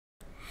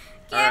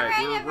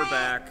Alright, we're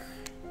back.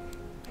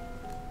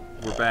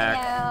 We're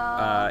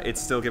back.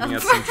 It's still giving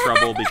us some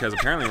trouble because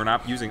apparently we're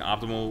not using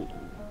optimal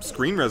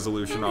screen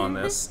resolution on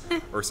this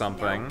or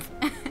something.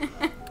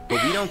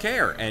 But we don't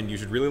care, and you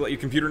should really let your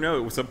computer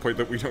know at some point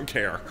that we don't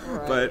care.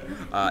 Right.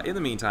 But in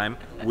the meantime,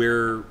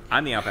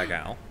 I'm the Outback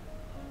Al.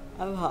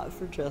 I'm Hot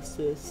for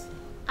Justice.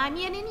 I'm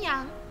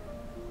Yin&Jung.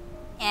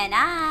 And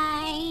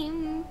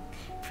I'm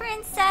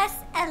Princess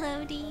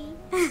Elodie.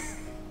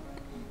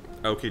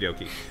 Okie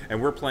dokie. And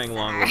we're playing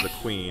along with the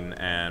Queen,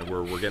 and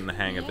we're getting the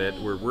hang of it.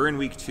 We're in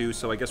week 2,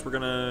 so I guess we're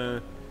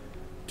gonna...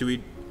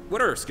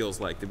 What are our skills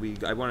like?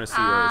 I want to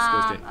see our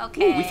skills change.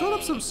 Okay. Ooh, we filled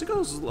up some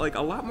skills like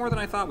a lot more than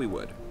I thought we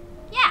would.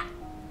 Yeah.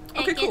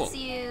 Okay, it gets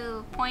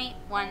you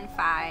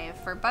 0.15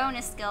 for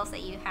bonus skills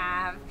that you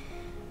have,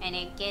 and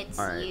it gets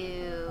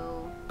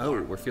you... Oh,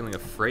 we're feeling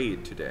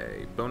afraid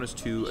today. Bonus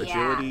to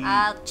agility,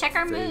 check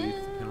our faith,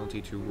 move.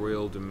 penalty to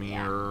royal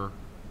demeanor,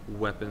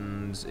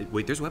 weapons.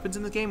 Wait, there's weapons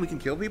in the game? We can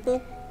kill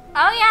people?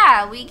 Oh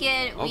yeah,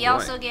 we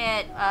also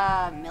get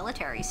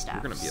military stuff.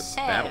 We're gonna be a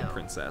battle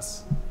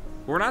princess.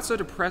 We're not so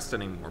depressed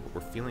anymore, but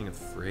we're feeling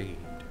afraid.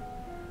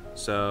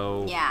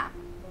 So yeah.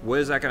 What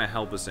is that gonna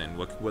help us in?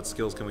 What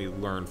skills can we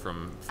learn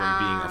from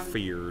being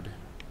afeared?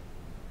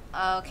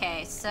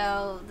 Okay,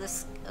 so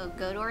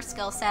go to our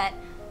skill set.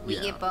 We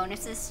get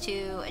bonuses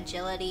to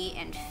agility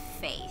and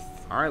faith.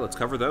 All right, let's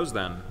cover those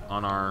then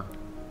on our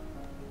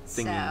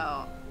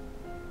thingy.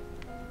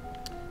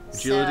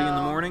 Agility in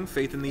the morning,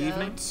 faith in the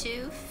evening? Go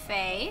to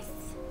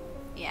faith.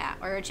 Yeah,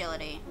 or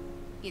agility.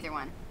 Either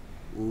one.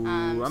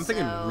 Ooh, I'm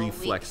thinking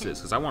reflexes,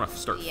 because I want to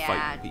start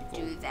fighting people.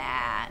 Yeah, do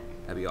that.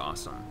 That'd be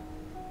awesome.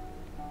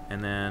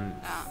 And then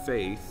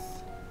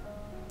faith.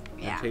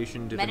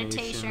 Meditation, divination.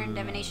 Meditation,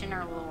 divination,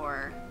 or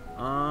lore.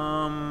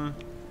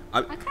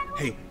 I kind of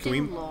can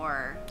we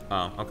lore?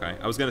 Oh, okay.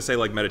 I was gonna say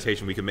like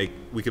meditation. We could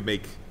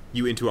make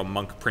you into a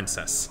monk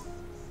princess.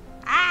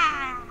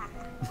 Ah.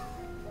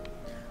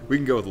 We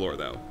can go with lore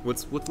though.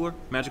 What's lore?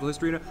 Magical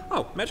history?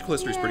 Oh, magical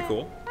history is pretty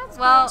cool.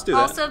 Well,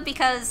 also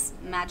because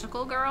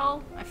magical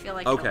girl, I feel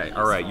like. Okay,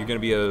 all right. You're gonna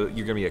be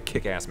a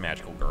kick-ass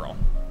magical girl.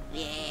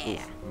 Yeah.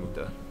 Oof, move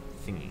the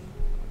thingy,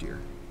 dear.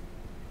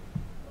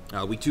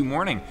 Week 2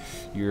 morning.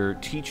 Your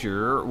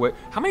teacher.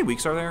 How many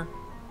weeks are there?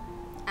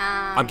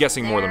 I'm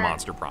guessing more than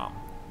Monster Prom.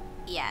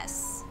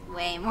 Yes,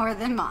 way more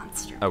than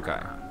Monster Prom.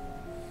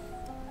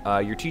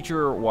 Okay. Your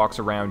teacher walks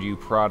around you,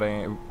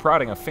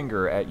 prodding a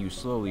finger at you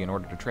slowly in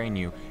order to train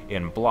you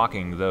in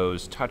blocking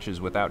those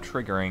touches without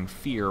triggering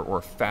fear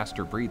or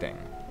faster breathing.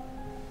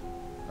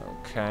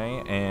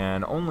 Okay,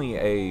 and only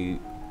a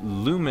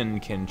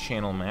Lumen can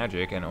channel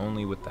magic, and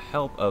only with the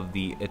help of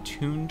the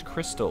attuned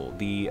crystal.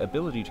 The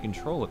ability to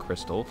control a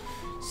crystal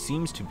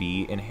seems to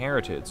be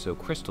inherited, so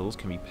crystals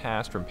can be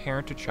passed from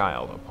parent to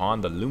child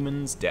upon the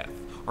Lumen's death.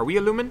 Are we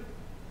a Lumen?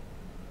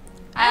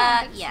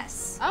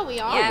 Yes. Oh, we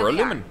are? Yeah, we're a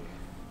Lumen.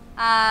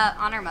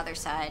 On our mother's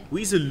side.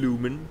 We's a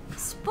Lumen.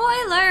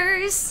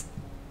 Spoilers!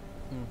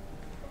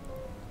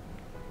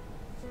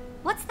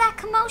 What's that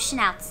commotion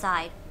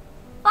outside?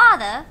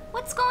 Father,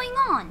 what's going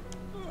on?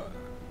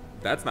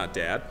 That's not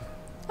Dad.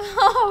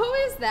 Oh,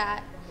 who is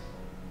that?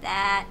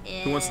 That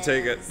is... Who wants to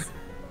take it?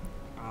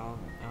 I'll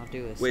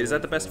do it. Wait, is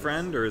that the best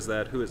friend, or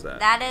who is that?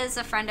 That is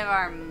a friend of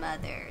our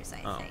mother's,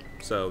 I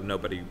think. So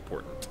nobody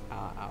important.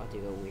 I'll do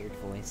a weird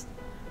voice.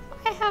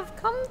 I have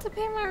come to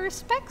pay my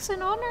respects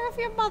in honor of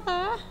your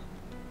mother.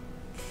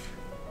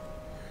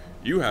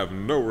 You have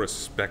no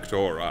respect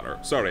or honor.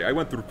 Sorry, I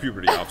went through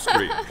puberty off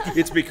screen.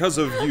 It's because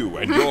of you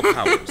and your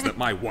powers that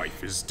my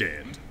wife is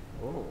dead.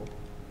 Oh.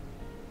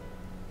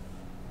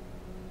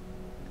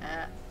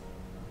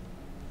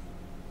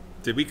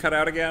 Did we cut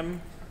out again?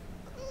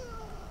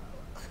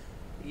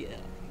 Yeah,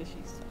 because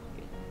she's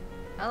talking.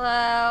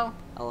 Hello.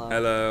 Hello.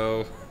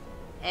 Hello.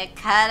 It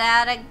cut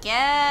out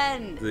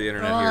again. The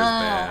internet here is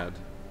bad.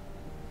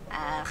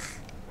 Ugh.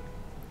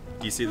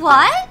 Do you see the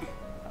What?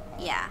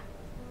 Yeah.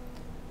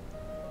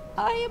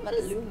 I am a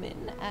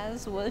Lumen,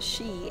 as was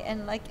she,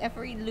 and like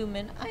every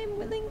Lumen, I am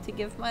willing to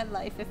give my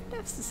life if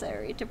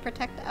necessary to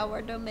protect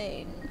our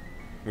domain.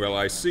 Well,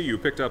 I see you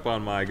picked up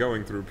on my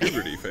going through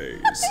puberty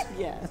phase.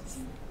 Yes.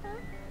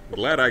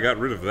 Glad I got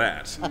rid of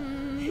that.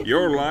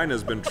 Your line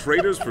has been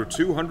traitors for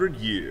 200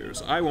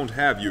 years. I won't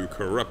have you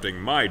corrupting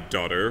my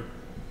daughter.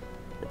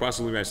 Or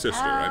possibly my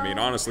sister. I mean,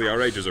 honestly,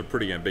 our ages are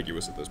pretty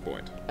ambiguous at this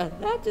point. And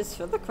that is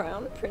for the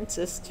crown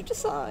princess to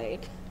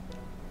decide.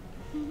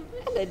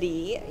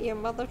 Elodie, your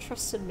mother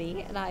trusted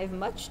me, and I have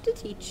much to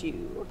teach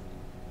you.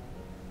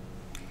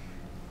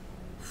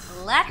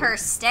 Let her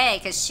stay,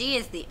 because she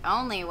is the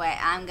only way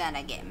I'm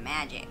gonna get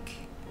magic.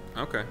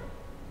 Okay.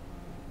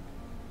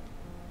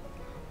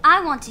 I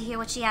want to hear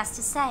what she has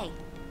to say.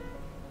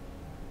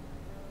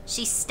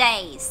 She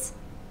stays.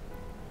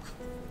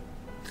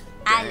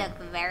 I look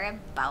very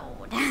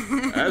bold.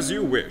 As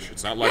you wish.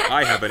 It's not like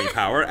I have any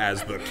power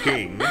as the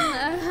king.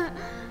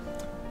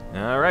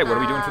 Alright, what are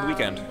we doing for the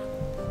weekend?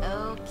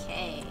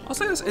 Okay. I'll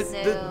say this,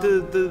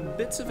 the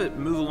bits of it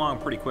move along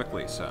pretty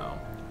quickly, so...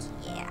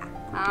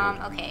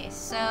 Yeah. Okay,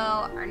 so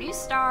our new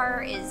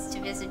star is to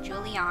visit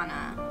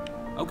Juliana.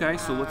 Okay,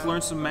 so let's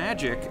learn some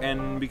magic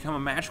and become a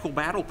magical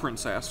battle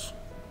princess.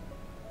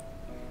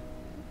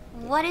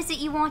 What is it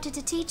you wanted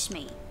to teach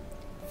me?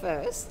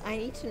 First, I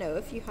need to know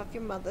if you have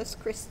your mother's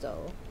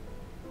crystal.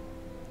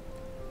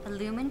 A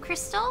Lumen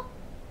crystal?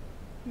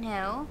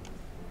 No.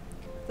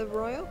 The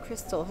royal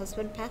crystal has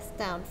been passed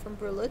down from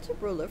ruler to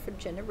ruler for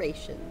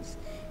generations.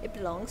 It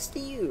belongs to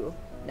you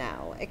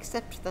now,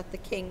 except that the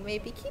king may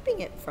be keeping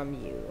it from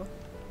you.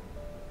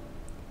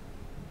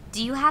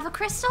 Do you have a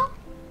crystal?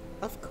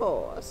 Of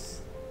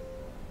course.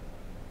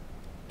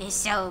 It's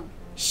so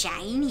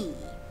shiny.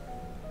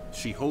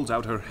 She holds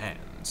out her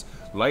hands.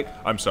 Light,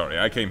 I'm sorry,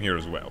 I came here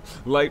as well.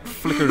 Light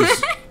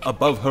flickers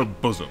above her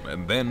bosom,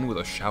 and then with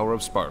a shower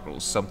of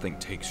sparkles, something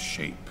takes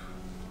shape.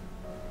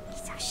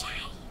 It's so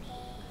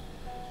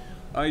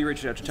shiny. You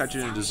reach out to touch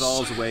it and it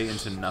dissolves away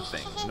into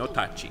nothing. No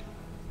touchy.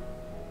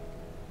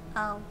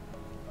 Oh.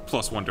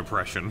 +1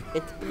 depression.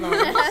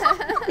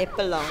 It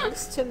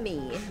belongs to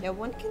me. No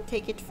one can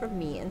take it from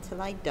me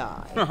until I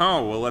die.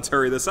 Oh, well, let's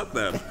hurry this up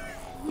then.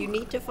 You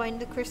need to find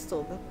the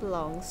crystal that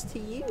belongs to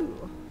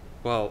you.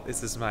 Well,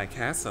 this is my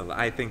castle.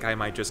 I think I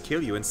might just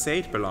kill you and say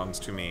it belongs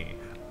to me.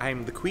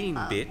 I'm the queen,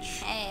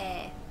 bitch.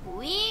 Hey,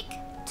 weak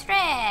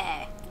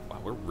tray. Wow,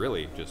 we're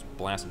really just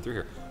blasting through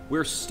here.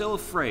 We're still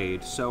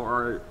afraid,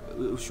 so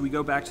should we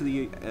go back to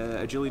the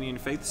agility and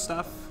faith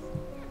stuff?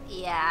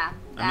 Yeah,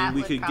 that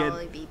would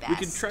probably be best. We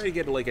could try to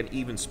get like an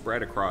even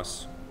spread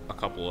across a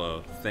couple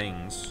of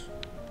things.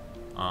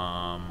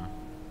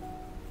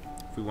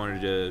 If we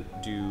wanted to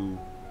do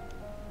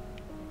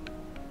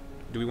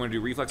we want to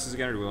do reflexes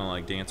again, or do we want to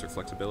like dance or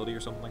flexibility or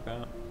something like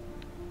that?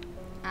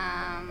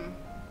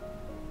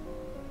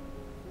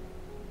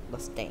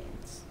 Let's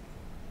dance.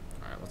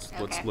 All right,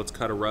 let's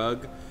cut a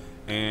rug.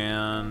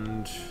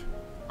 And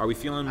are we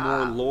feeling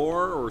more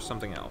lore or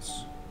something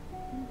else?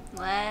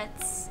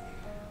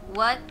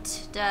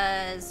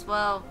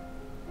 Well,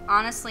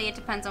 honestly, it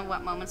depends on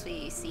what moments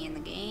we see in the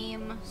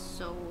game.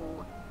 So,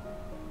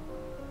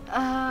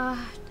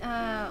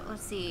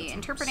 let's see.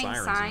 Interpreting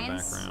sirens signs. in the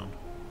background.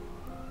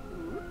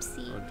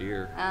 Oopsie. Oh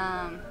dear.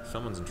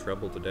 Someone's in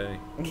trouble today.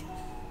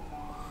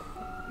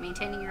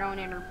 Maintaining your own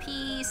inner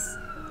peace.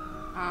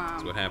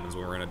 That's what happens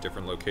when we're in a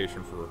different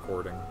location for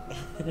recording.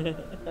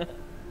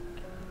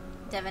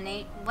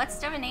 What's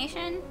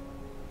divination?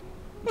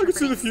 I can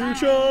see the Interpreting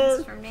future.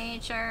 signs from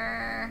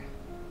nature.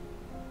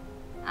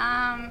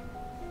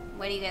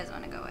 What do you guys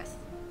want to go with?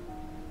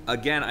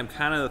 Again, I'm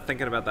kind of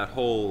thinking about that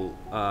whole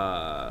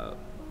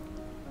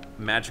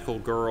magical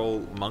girl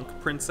monk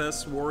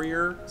princess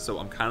warrior, so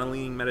I'm kind of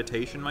leaning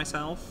meditation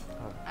myself.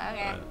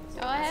 Okay.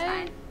 Go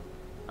ahead. Fine.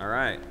 All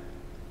right.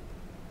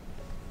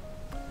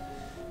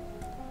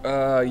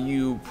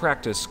 You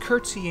practice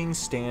curtsying,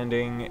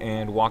 standing,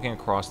 and walking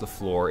across the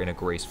floor in a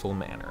graceful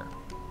manner.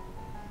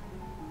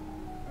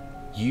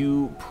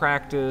 You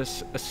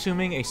practice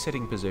assuming a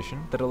sitting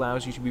position that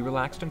allows you to be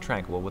relaxed and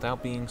tranquil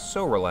without being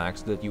so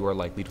relaxed that you are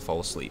likely to fall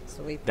asleep.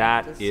 So we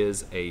That practice-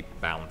 is a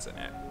balancing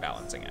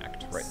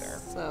act right there.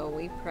 So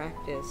we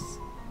practice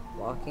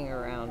walking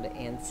around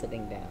and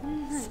sitting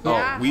down.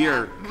 Oh, we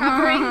are.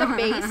 Covering the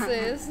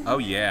bases. Oh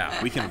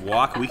yeah, we can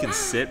walk, we can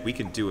sit, we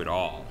can do it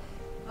all.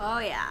 Oh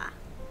yeah.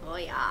 Oh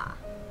yeah.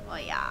 Oh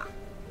yeah.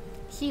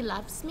 He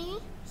loves me.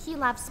 He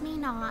loves me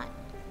not.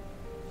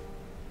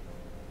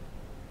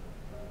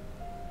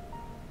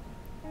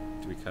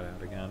 Do we cut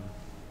out again?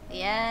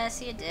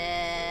 Yes, you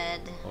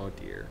did. Oh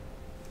dear.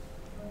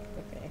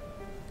 Okay.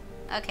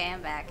 Okay,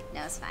 I'm back.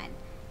 No, it's fine.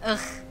 Ugh.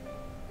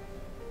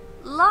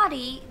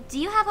 Lottie, do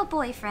you have a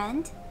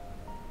boyfriend?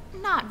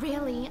 Not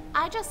really.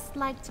 I just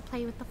like to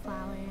play with the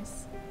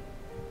flowers.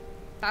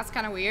 That's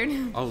kind of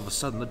weird. All of a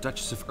sudden, the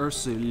Duchess of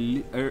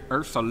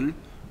Ursula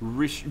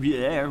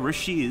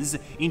rushes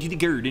into the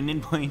garden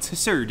and points a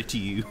sword to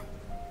you.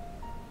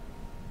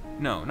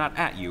 No, not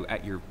at you.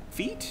 At your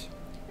feet?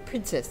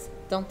 Princess,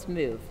 don't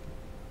move.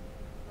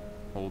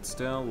 Hold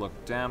still,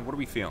 look down. What are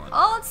we feeling?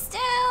 Hold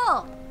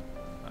still!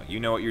 You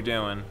know what you're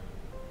doing.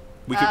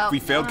 We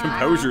failed no.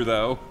 composure,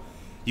 though.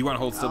 You want to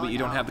hold still, Oh, but you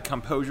don't no. have the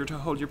composure to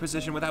hold your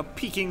position without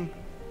peeking.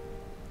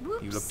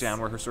 Whoops. You look down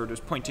where her sword is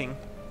pointing.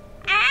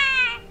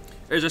 Ah!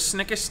 There's a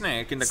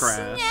snake in the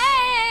grass.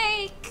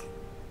 Snake!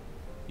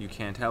 You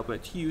can't help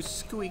it. You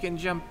squeak and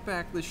jump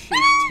back. The snake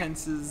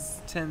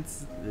tenses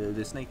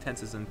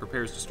and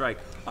prepares to strike.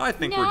 I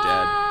think we're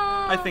dead.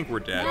 I think we're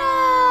dead. No!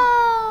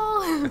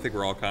 I think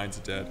we're all kinds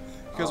of dead.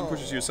 Cousin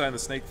pushes you aside and the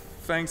snake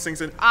fang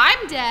sinks in.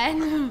 I'm dead.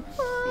 Yeah.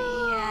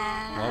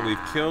 Well, we've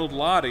killed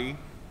Lottie.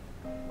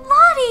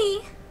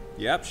 Lottie!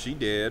 Yep, she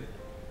did.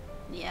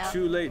 Yep.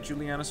 Too late.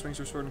 Juliana swings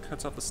her sword and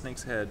cuts off the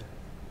snake's head.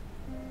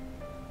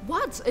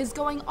 What is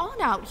going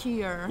on out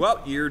here?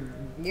 Well, Your good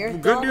news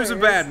and daughters-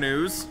 bad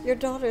news. Your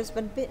daughter's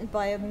been bitten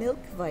by a milk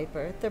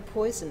viper. They're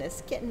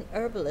poisonous. Get an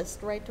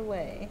herbalist right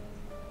away.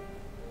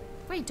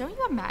 Wait, don't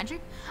you have magic?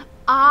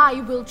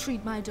 I will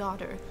treat my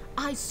daughter.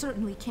 I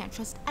certainly can't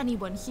trust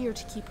anyone here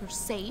to keep her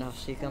safe. No,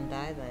 she gonna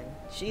die then.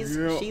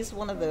 Yeah. She's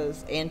one of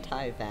those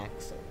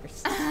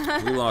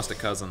anti-vaxxers. We lost a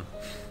cousin.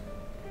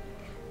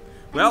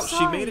 Well,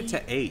 she made it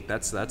to 8.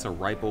 That's a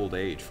ripe old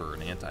age for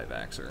an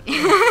anti-vaxxer.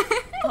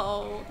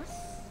 Oh.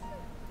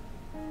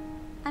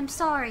 I'm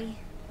sorry.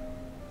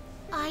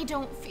 I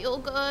don't feel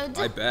good.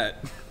 I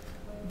bet.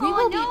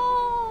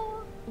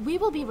 We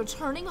will be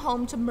returning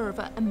home to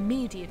Merva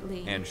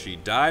immediately. And she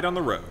died on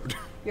the road.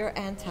 Your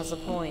aunt has a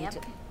point.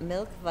 Yep.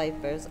 Milk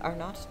vipers are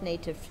not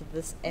native to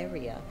this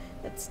area.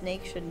 That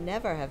snake should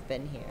never have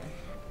been here.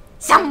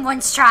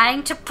 Someone's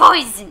trying to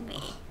poison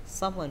me.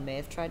 Someone may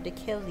have tried to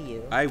kill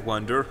you. I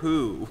wonder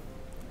who.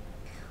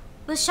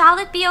 Will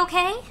Charlotte be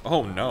okay?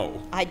 Oh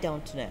no. I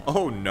don't know.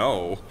 Oh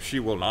no, she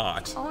will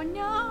not. Oh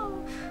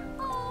no.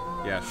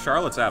 Oh. Yeah,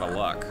 Charlotte's out of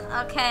luck.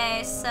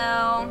 Okay, so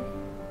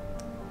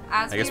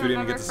I guess we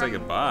didn't get to say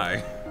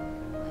goodbye.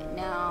 Wait,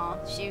 no,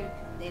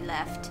 they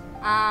left.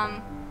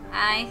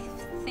 I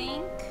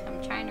think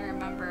I'm trying to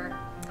remember.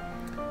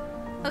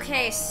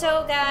 Okay,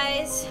 so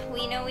guys,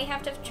 we know we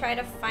have to try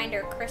to find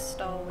our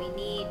crystal. We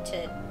need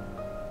to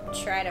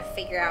try to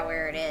figure out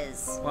where it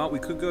is. Well, we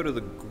could go to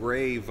the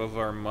grave of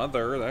our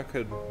mother. That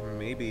could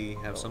maybe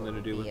have something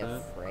to do with that.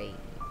 Afraid.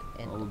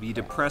 We'll be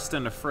depressed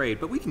and afraid,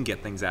 but we can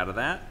get things out of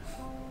that.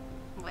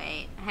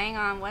 Wait, hang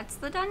on. What's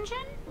the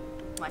dungeon?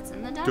 What's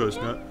in the dungeon? Does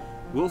not.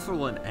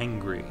 Willful and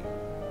angry.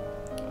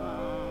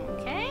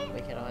 Okay.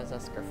 We can always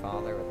ask her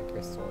father where the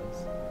crystal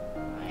is.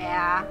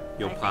 Yeah.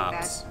 Yo, I think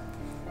pops.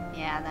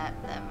 Yeah,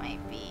 that might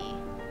be.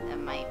 That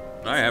might.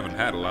 Be I haven't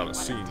had a lot of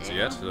something we wanna scenes do.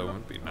 yet, so it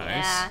would be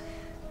nice.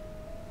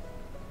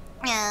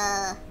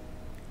 Yeah.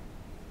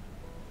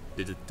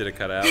 Did it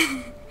cut out?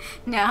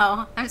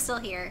 No, I'm still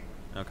here.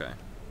 Okay.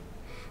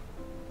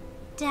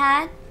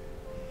 Dad,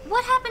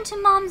 what happened to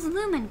Mom's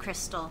Lumen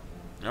crystal?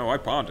 Oh, I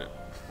pawned it.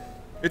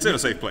 It's in a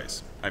safe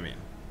place. I mean.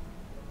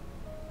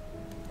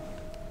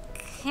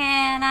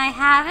 Can I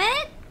have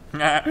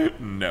it?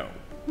 No.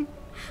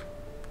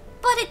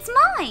 But it's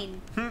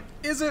mine.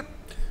 Is it?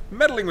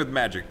 Meddling with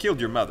magic killed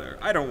your mother.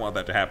 I don't want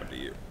that to happen to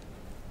you.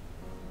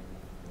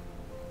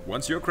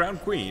 Once you're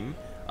crowned queen,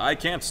 I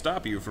can't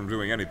stop you from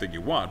doing anything you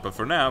want, but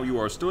for now, you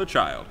are still a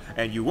child,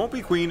 and you won't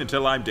be queen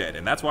until I'm dead,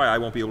 and that's why I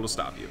won't be able to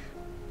stop you.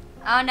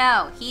 Oh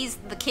no, he's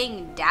the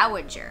king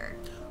dowager.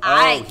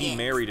 Oh, he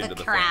married into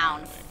the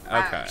crown family.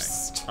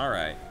 first. Okay.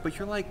 Alright. But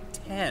you're like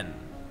 10.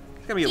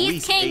 It's gonna be at He's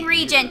least king 8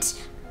 regent.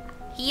 years.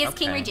 He is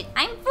king Okay. regent.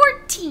 I'm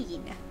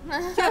 14.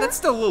 Yeah, that's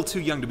still a little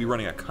too young to be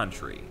running a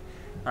country.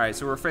 Alright,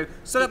 so we're afraid.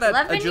 Set up People that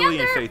have been agility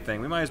and younger. faith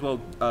thing. We might as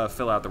well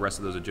fill out the rest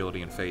of those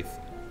agility and faith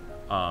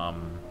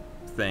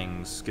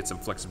things. Get some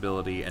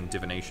flexibility and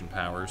divination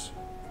powers.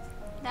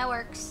 That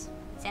works.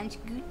 Sounds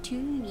good to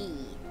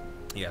me.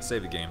 Yeah,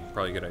 save the game.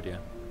 Probably a good idea.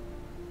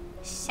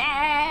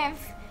 Save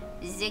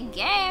the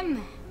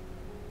game.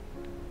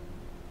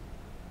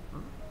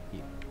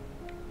 Yeah.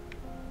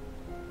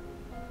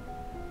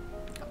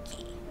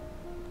 Okay.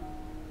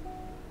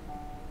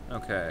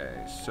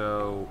 Okay,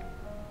 so...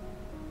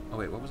 Oh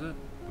wait, what was it?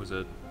 Was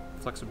it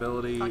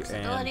flexibility, and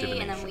Flexibility,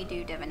 divination? and then we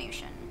do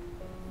divination.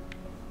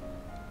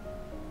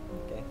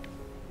 Okay.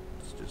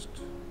 It's just...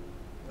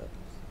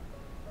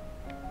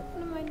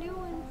 What am I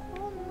doing?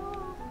 Oh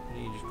no.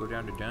 You just go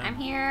down to done. I'm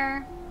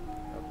here.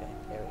 Okay,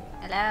 there we go.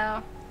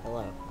 Hello.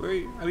 Hello.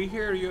 We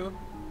hear you.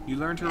 You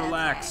learn to That's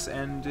relax right.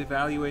 and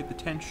evaluate the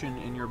tension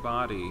in your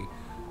body.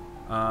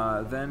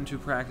 Then to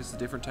practice the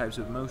different types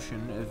of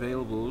motion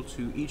available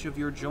to each of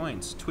your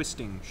joints,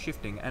 twisting,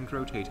 shifting, and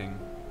rotating.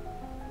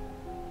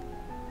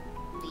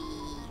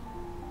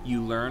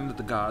 You learn that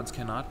the gods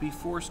cannot be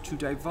forced to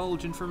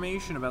divulge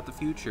information about the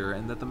future,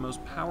 and that the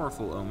most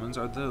powerful omens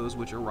are those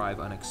which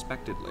arrive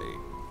unexpectedly.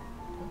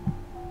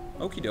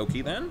 Okie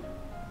dokie then.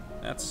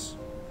 That's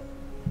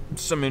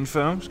some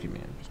info. Excuse me.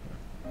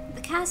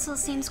 The castle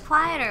seems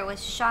quieter with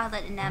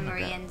Charlotte and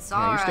Emery Okay. and Yeah, you're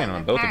Zara standing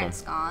and on their both of them.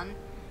 parents gone.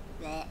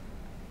 Blech.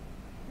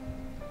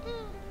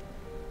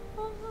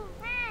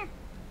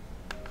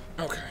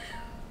 Okay.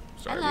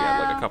 Sorry, we Hello.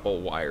 had like a couple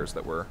wires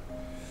that were...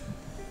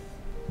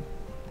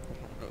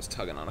 I was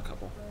tugging on a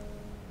couple.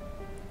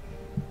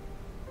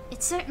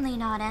 It's certainly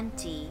not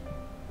empty,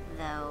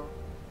 though.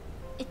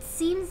 It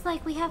seems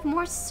like we have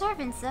more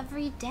servants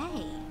every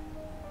day.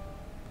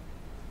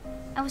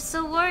 I was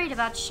so worried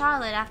about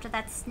Charlotte after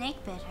that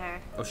snake bit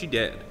her. Oh, she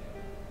did.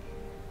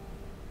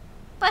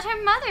 But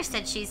her mother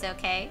said she's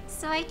okay,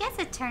 so I guess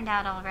it turned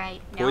out all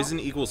right. No? Poison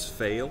equals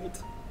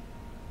failed?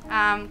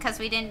 Because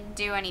we didn't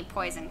do any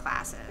poison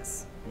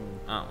classes.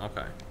 Oh,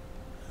 okay.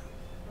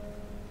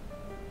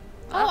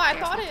 Oh, I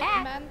there's thought my it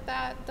cat. meant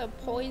that the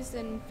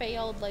poison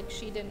failed, like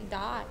she didn't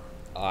die.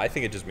 I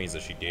think it just means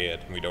that she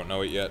did. We don't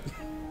know it yet.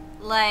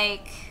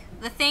 Like,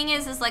 the thing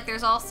is like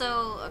there's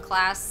also a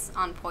class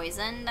on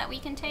poison that we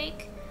can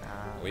take.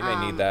 We may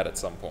need that at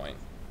some point.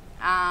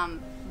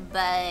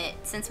 But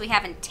since we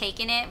haven't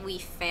taken it, we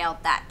failed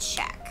that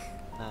check.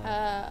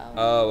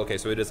 Oh, okay,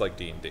 so it is like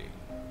D&D.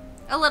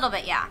 A little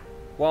bit, yeah.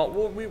 Well,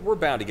 we're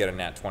bound to get a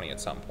nat 20 at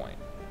some point.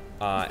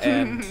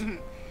 And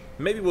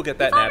maybe we'll get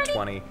that nat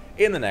 20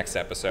 in the next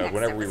episode,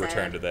 whenever we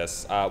return to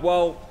this.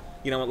 Well,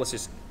 you know what, let's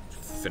just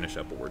finish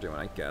up what we're doing,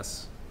 I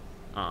guess.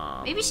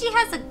 Maybe she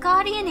has a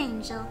guardian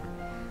angel.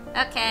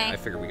 Okay. I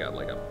figure we got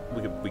like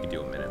we could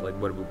do a minute. Like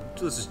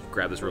let's just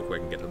grab this real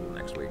quick and get to the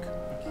next week.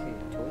 Okay,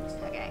 toys.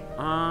 Okay.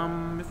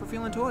 If we're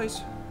feeling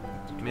toys.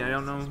 I mean, I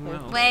don't know who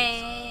else.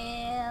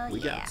 Well, We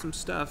got some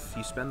stuff.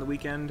 You spend the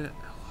weekend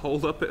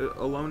holed up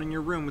alone in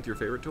your room with your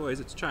favorite toys.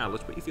 It's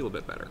childish, but you feel a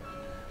bit better.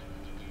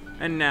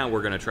 And now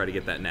we're gonna try to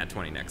get that nat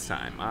 20 next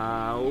time.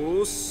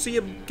 We'll see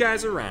you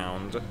guys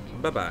around.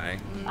 Bye-bye.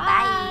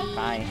 Bye.